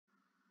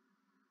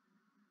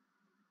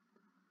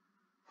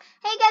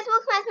Hey guys,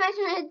 welcome back to my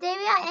channel. Today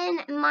we are in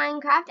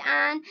Minecraft,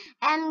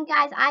 and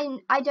guys,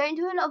 I don't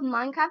do a lot of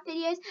Minecraft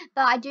videos,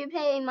 but I do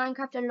play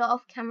Minecraft a lot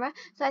off camera.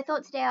 So I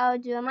thought today I'll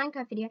do a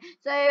Minecraft video.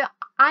 So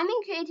I'm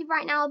in creative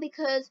right now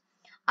because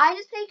I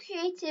just play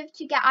creative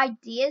to get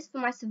ideas for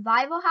my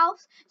survival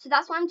house. So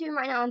that's what I'm doing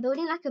right now. I'm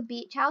building like a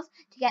beach house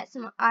to get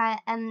some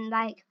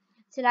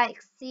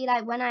see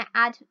when I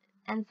add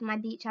for my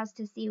beach house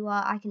to see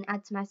what I can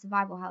add to my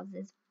survival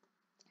houses.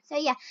 So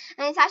yeah,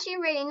 and it's actually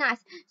really nice.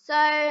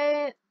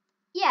 So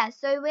yeah,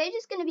 so we're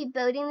just going to be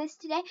building this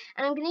today,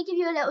 and I'm going to give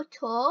you a little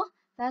tour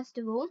first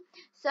of all.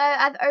 So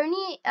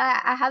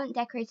I haven't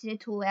decorated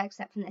at all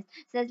except from this.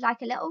 So there's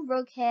like a little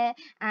rug here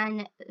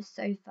and a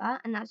sofa,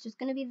 and that's just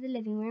going to be the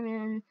living room.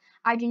 And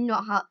I do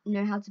not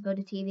know how to build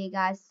a TV,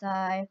 guys,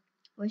 so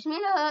wish me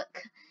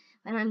luck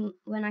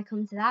when I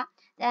come to that.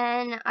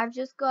 Then I've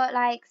just got,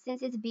 like,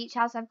 since it's a beach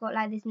house, I've got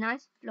like this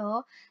nice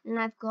floor, and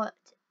I've got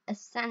a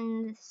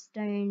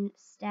sandstone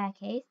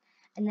staircase,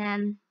 and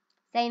then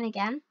same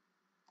again,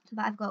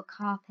 but I've got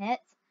carpet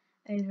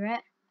over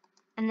it.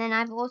 And then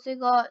I've also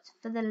got,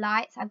 for the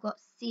lights, I've got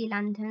sea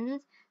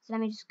lanterns. So let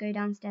me just go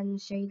downstairs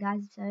and show you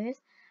guys those.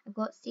 I've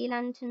got sea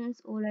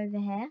lanterns all over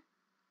here,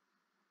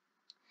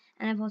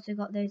 and I've also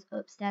got those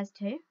upstairs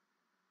too.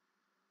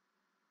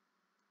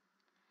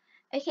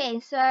 Okay,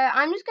 so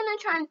I'm just gonna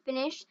try and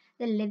finish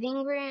the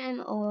living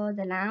room or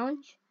the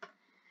lounge.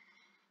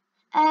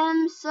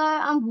 So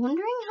I'm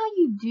wondering how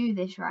you do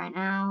this right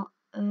now.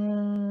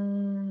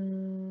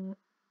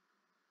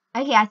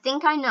 Okay, I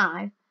think I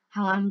know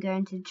how I'm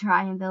going to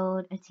try and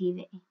build a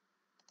TV.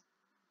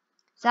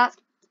 So that's a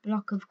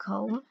block of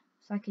coal.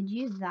 So I could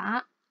use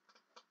that.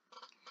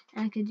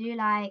 And I could do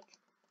like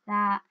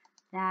that.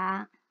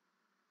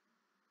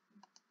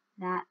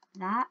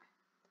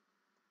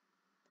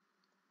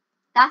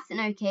 That's an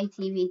okay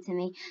TV to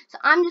me. So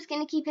I'm just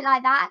going to keep it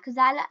like that because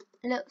that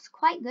looks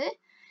quite good.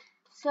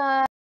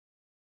 So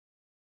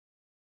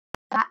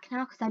back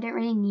now because I don't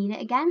really need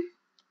it again.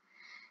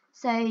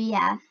 So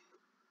yeah.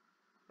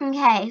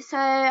 Okay, so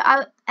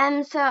I'm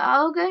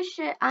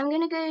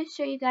gonna go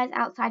show you guys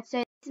outside. So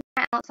this is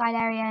my outside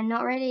area,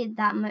 not really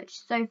that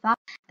much so far,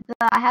 but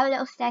I have a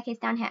little staircase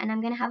down here, and I'm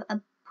gonna have a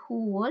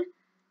pool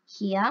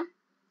here.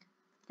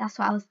 That's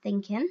what I was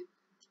thinking.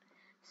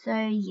 So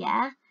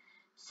yeah,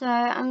 so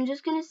I'm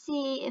just gonna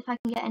see if I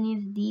can get any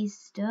of these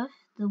stuff,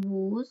 the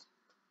walls.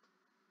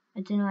 I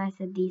don't know why I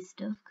said these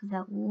stuff because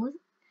they're walls.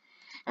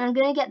 And I'm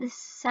going to get this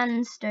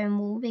sandstone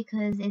wall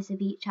because it's a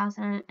beach house,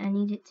 and I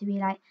need it to be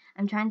like,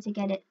 I'm trying to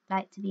get it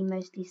like to be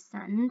mostly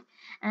sand.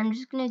 And I'm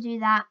just going to do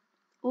that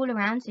all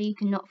around so you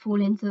cannot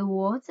fall into the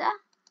water.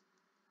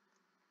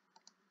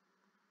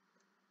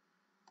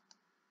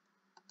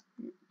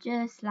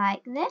 Just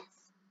like this.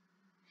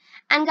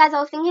 And guys, I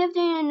was thinking of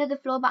doing another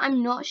floor, but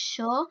I'm not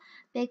sure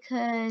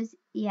because,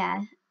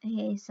 yeah.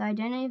 Okay, so I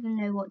don't even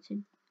know what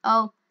to,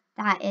 oh,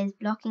 that is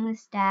blocking the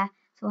stair.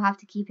 So we'll have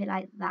to keep it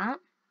like that.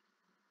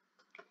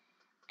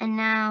 And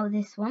now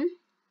this one.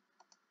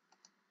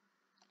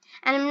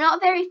 And I'm not a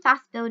very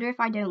fast builder if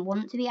I don't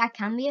want to be. I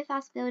can be a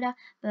fast builder,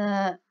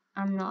 but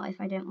I'm not if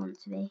I don't want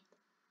to be.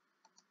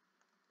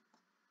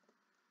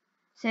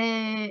 So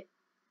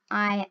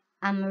I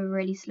am a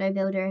really slow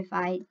builder if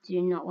I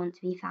do not want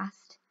to be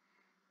fast.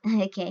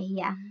 Okay,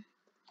 yeah.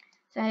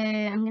 So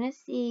I'm going to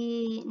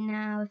see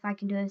now if I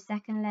can do a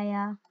second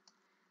layer,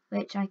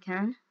 which I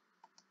can.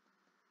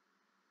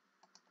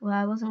 Well,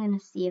 I wasn't going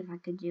to see if I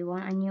could do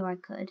one. I knew I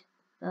could,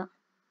 but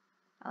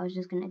I was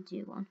just going to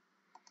do one.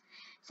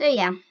 So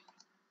yeah.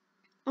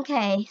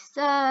 Okay,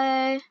 so,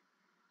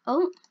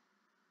 oh,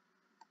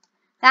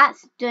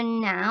 that's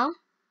done now.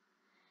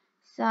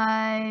 So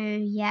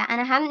yeah, and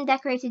I haven't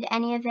decorated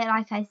any of it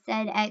like I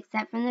said,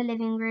 except from the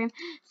living room.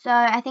 So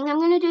I think I'm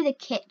going to do the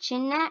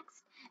kitchen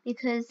next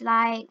because,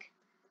 like,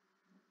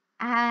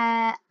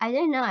 I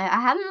don't know, I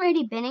haven't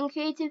really been in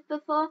creative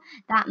before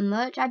that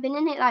much. I've been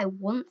in it like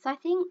once, I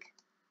think.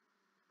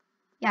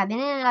 Yeah, I've been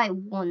in it like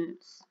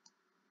once.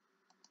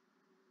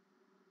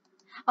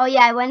 Oh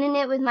yeah, I went in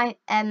it with my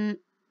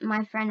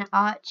my friend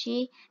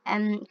Archie,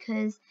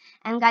 because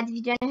guys, if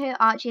you don't know who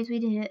Archie is, we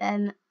did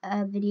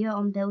a video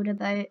on Build a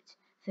Boat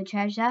for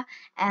treasure.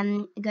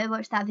 Go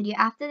watch that video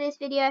after this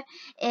video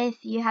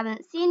if you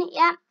haven't seen it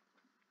yet.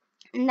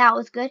 And that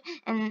was good,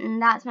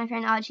 and that's my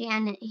friend Archie,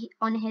 and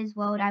on his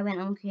world I went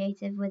on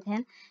creative with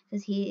him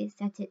because he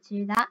set it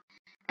to that,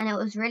 and it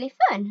was really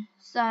fun.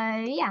 So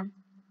yeah.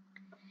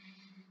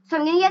 So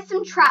I'm going to get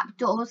some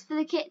trapdoors for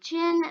the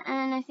kitchen,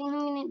 and I think I'm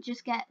going to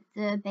just get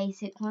the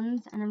basic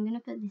ones, and I'm going to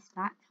put this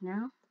back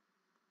now,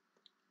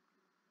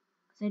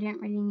 because I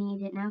don't really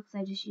need it now, because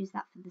I just use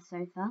that for the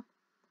sofa.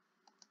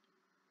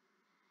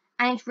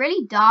 And it's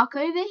really dark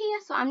over here,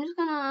 so I'm just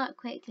going to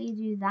quickly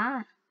do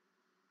that,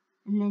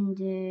 and then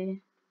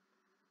do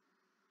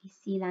a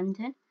sea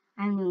lantern.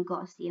 I haven't even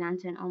got a sea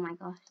lantern, oh my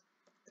gosh.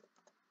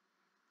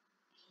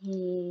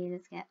 Okay,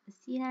 let's get the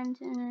sea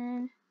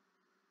lantern.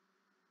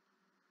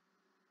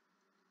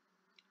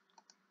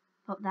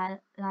 Put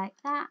that like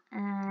that,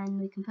 and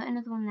we can put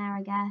another one there,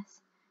 I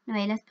guess. No,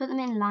 wait, let's put them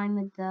in line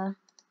with the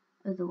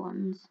other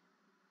ones.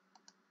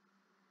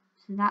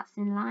 so that's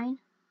in line.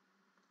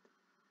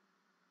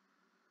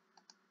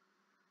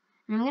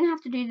 And I'm going to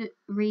have to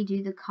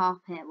redo the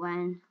carpet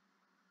when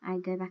I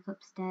go back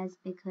upstairs,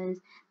 because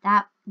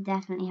that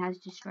definitely has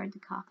destroyed the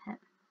carpet.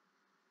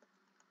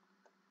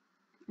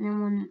 And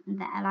then one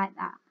there like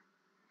that.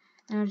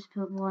 And I'll just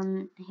put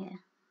one here.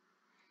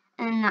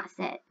 And that's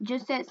it.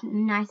 Just so it's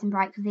nice and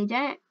bright, because they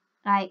don't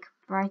like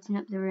brighten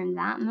up the room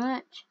that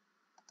much.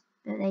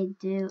 But they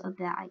do a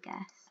bit, I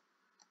guess.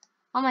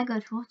 Oh my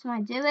god, what am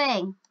I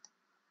doing?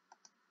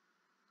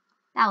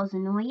 That was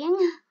annoying.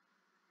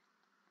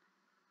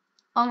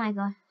 Oh my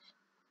gosh.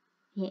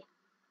 Here.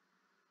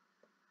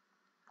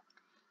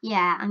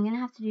 Yeah, I'm going to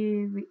have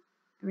to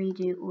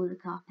redo all the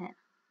carpet.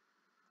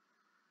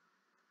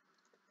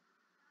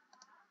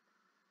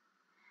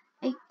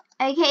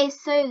 Okay,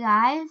 so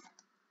guys.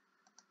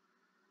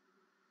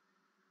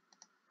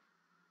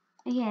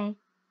 Okay.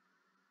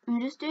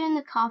 I'm just doing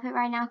the carpet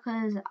right now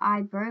because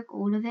I broke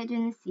all of it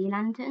doing the sea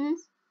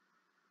lanterns.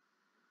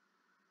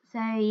 So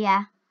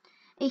yeah.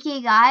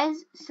 Okay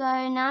guys, so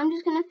now I'm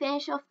just going to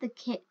finish off the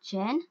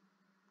kitchen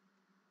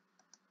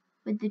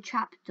with the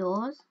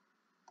trapdoors.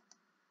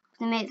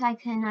 So it makes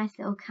like a nice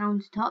little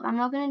countertop. I'm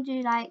not going to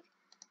do like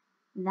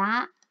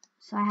that,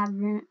 so I have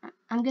room.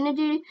 I'm going to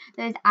do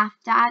those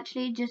after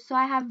actually, just so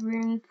I have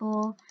room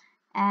for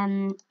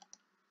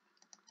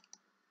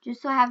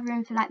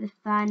like the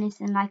furnace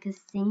and like a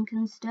sink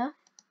and stuff.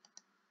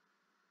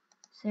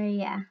 So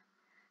yeah.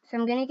 So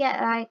I'm going to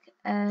get like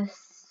a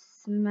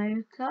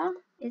smoker,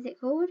 is it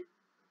called?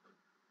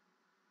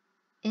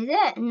 Is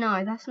it?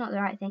 No, that's not the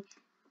right thing.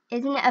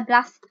 Isn't it a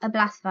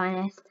blast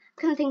furnace? I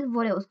couldn't think of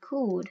what it was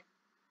called.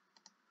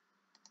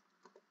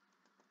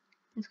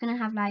 It's going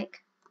to have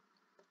like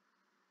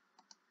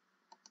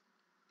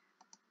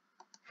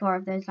 4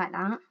 of those like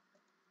that.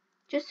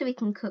 Just so we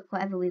can cook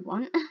whatever we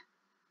want.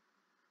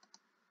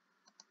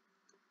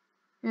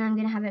 And I'm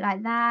going to have it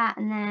like that,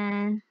 and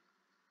then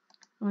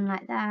one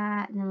like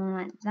that, and then one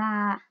like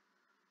that.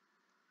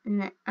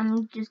 And then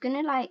I'm just going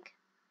to like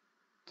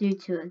do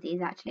 2 of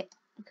these actually,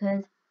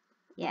 because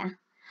yeah.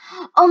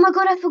 Oh my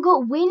god, I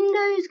forgot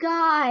windows,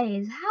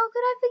 guys. How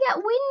could I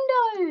forget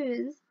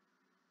windows?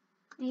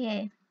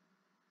 Okay.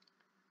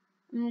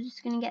 I'm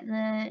just going to get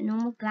the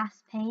normal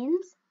glass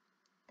panes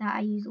that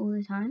I use all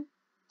the time.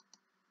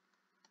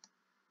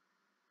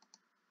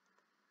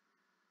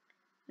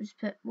 I'll just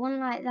put one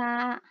like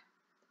that.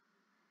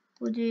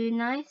 We'll do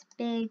nice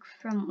big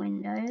front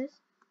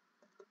windows.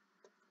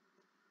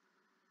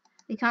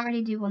 We can't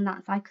really do one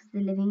that side because the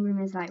living room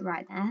is like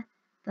right there.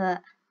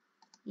 But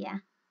yeah.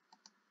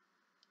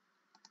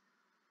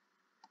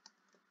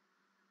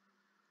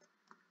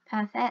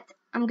 Perfect.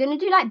 I'm going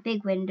to do like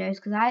big windows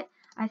because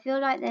I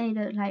feel like they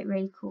look like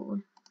really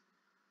cool.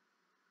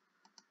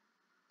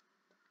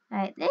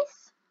 Like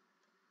this.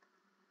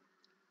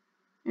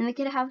 And we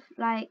could have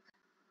like,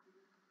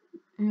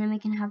 and then we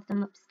can have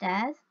them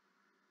upstairs.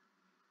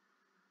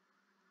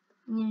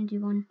 I'm going to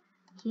do one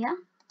here.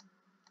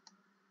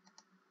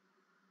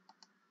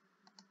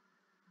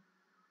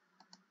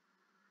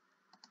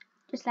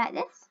 Just like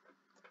this.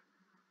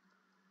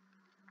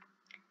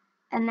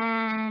 And then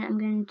I'm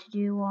going to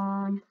do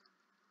one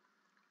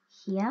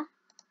here.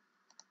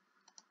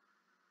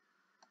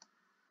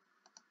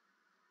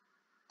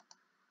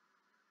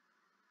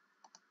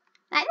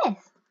 Like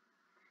this.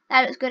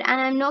 That looks good. And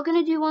I'm not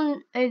going to do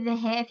one over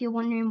here. If you're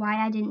wondering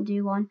why I didn't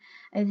do one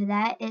over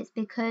there, it's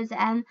because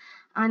I'm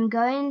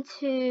going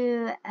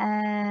to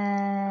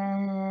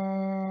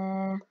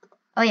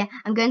oh yeah,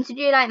 I'm going to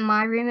do like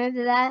my room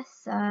over there.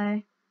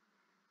 So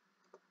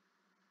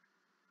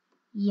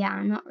yeah,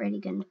 I'm not really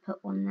going to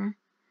put one there.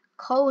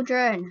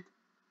 Cauldron.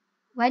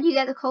 Where do you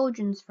get the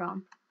cauldrons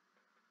from?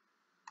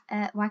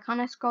 Why can't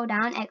I scroll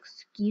down?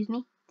 Excuse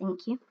me.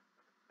 Thank you.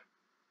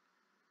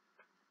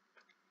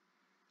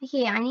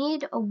 Okay, I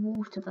need a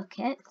water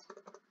bucket.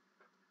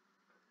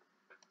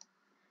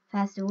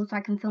 First of all, so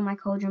I can fill my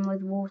cauldron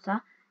with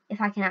water.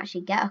 If I can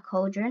actually get a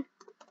cauldron.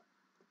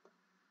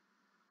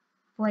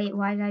 Wait,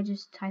 why did I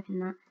just type in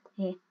that?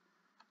 Here.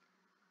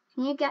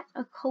 Can you get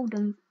a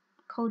cauldron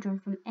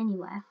from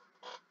anywhere?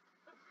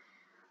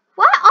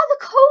 Where are the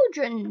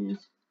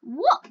cauldrons?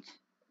 What?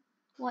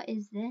 What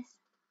is this?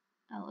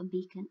 Oh, a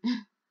beacon.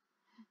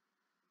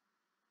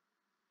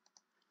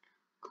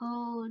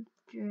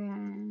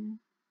 Cauldron.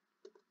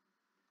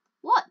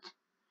 What?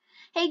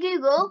 Hey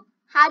Google,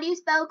 how do you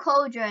spell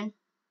cauldron?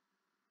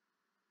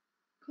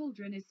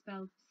 Cauldron is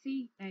spelled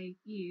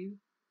C-A-U-L-D-R-O-N.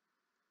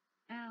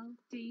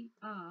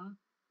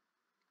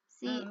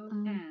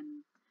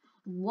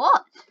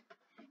 What?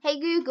 Hey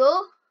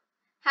Google,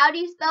 how do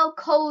you spell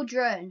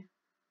cauldron?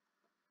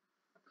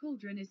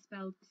 Cauldron is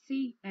spelled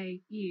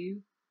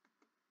C-A-U-L-D-R-O-N.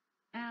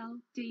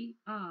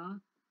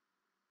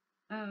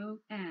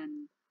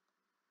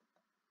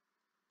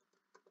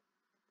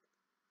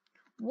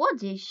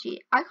 What is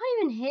she? I can't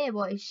even hear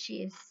what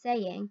she is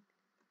saying.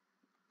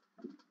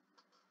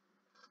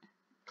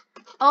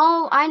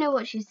 Oh, I know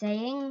what she's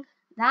saying.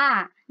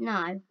 That.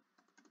 No.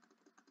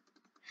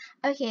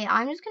 Okay,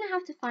 I'm just going to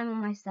have to find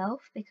one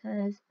myself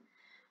because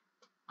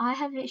I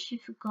have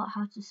literally forgot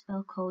how to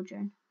spell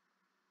cauldron.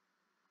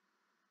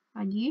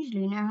 I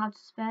usually know how to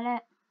spell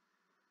it.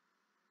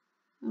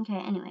 Okay,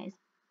 anyways.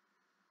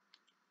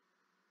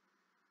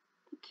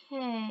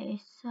 Okay,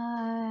 so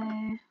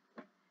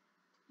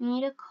we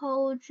need a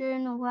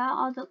cauldron. Where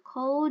are the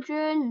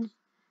cauldrons?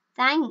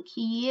 Thank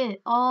you.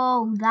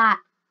 Oh, that.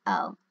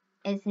 Oh,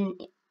 it's an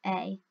A.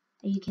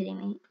 Are you kidding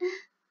me?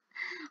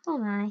 Oh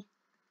my.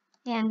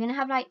 Yeah, I'm gonna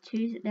have like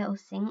 2 little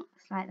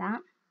sinks like that.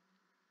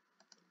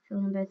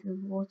 Fill them both with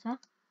water.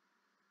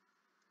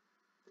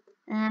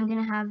 And I'm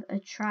gonna have a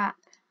trap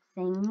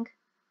thing.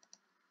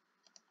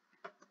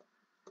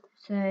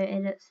 So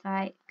it looks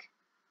like,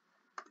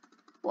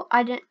 well,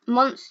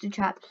 monster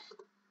traps.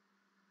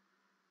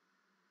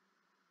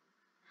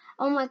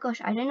 Oh my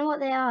gosh, I don't know what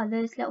they are.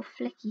 Those little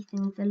flicky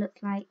things that look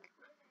like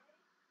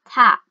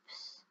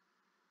taps.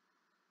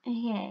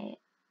 Okay.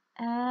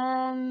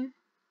 I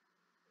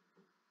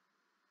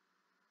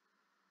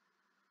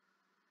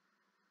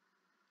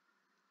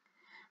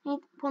need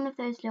one of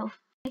those little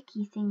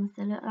flicky things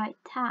that look like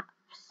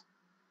taps.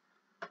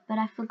 But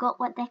I forgot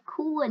what they're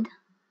called.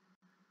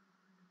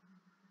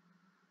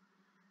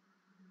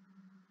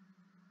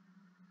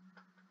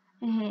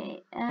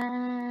 Okay,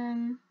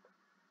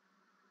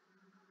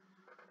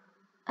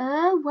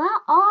 where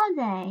are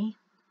they?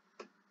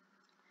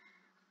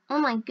 Oh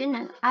my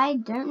goodness, I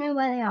don't know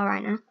where they are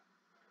right now.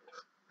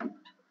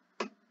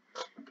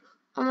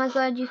 Oh my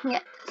god, you can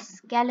get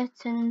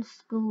skeleton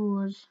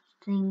schools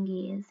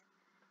thingies.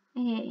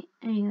 Okay,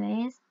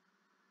 anyways.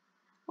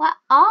 Where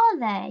are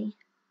they?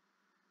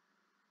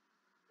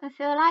 I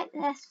feel like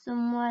they're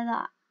somewhere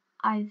that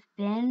I've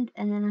been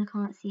and then I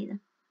can't see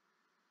them.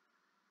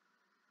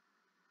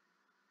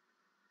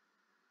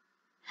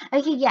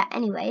 Okay, yeah,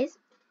 anyways.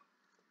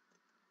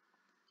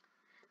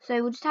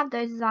 So we'll just have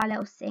those as our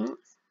little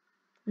sinks.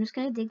 I'm just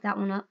going to dig that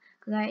one up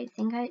because I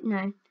think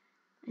no.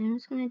 I'm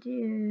just going to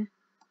do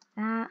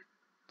that.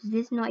 Does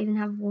this not even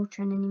have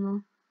water in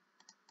anymore?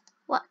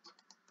 What?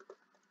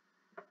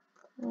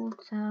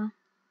 Water.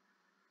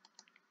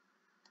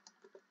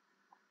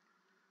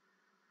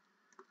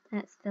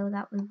 Let's fill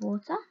that with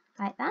water,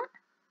 like that.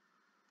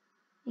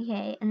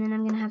 Okay, and then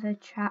I'm going to have a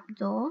trap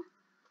door.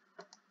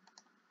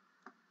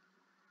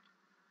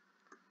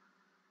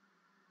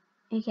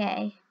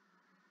 Okay,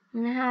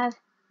 I'm going to have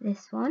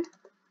this one,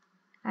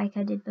 like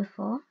I did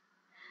before.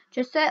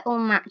 Just so it all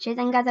matches.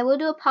 And guys, I will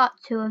do a part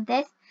 2 of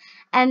this,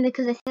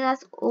 because I think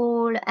that's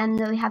all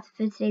that we have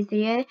for today's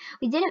video.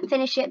 We didn't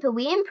finish it, but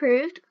we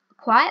improved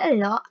quite a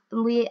lot.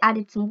 We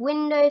added some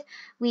windows.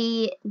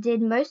 We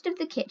did most of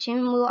the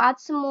kitchen. We'll add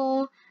some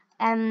more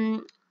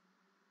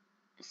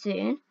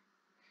soon,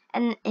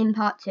 and in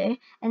part 2.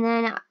 And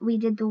then we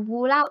did the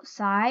wall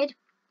outside.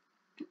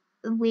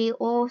 We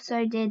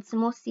also did some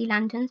more sea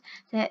lanterns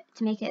to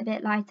make it a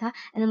bit lighter,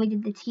 and then we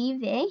did the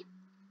TV.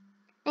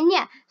 And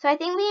yeah, so I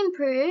think we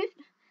improved.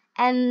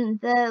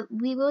 But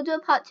we will do a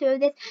part 2 of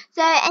this.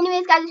 So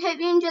anyways guys, I hope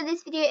you enjoyed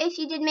this video. If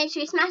you did, make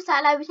sure you smash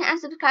that like button and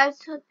subscribe.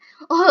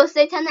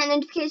 Also turn that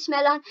notification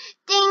bell on,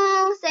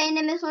 ding, so you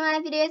don't miss one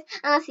of my videos.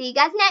 And I'll see you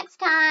guys next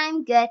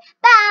time. Goodbye.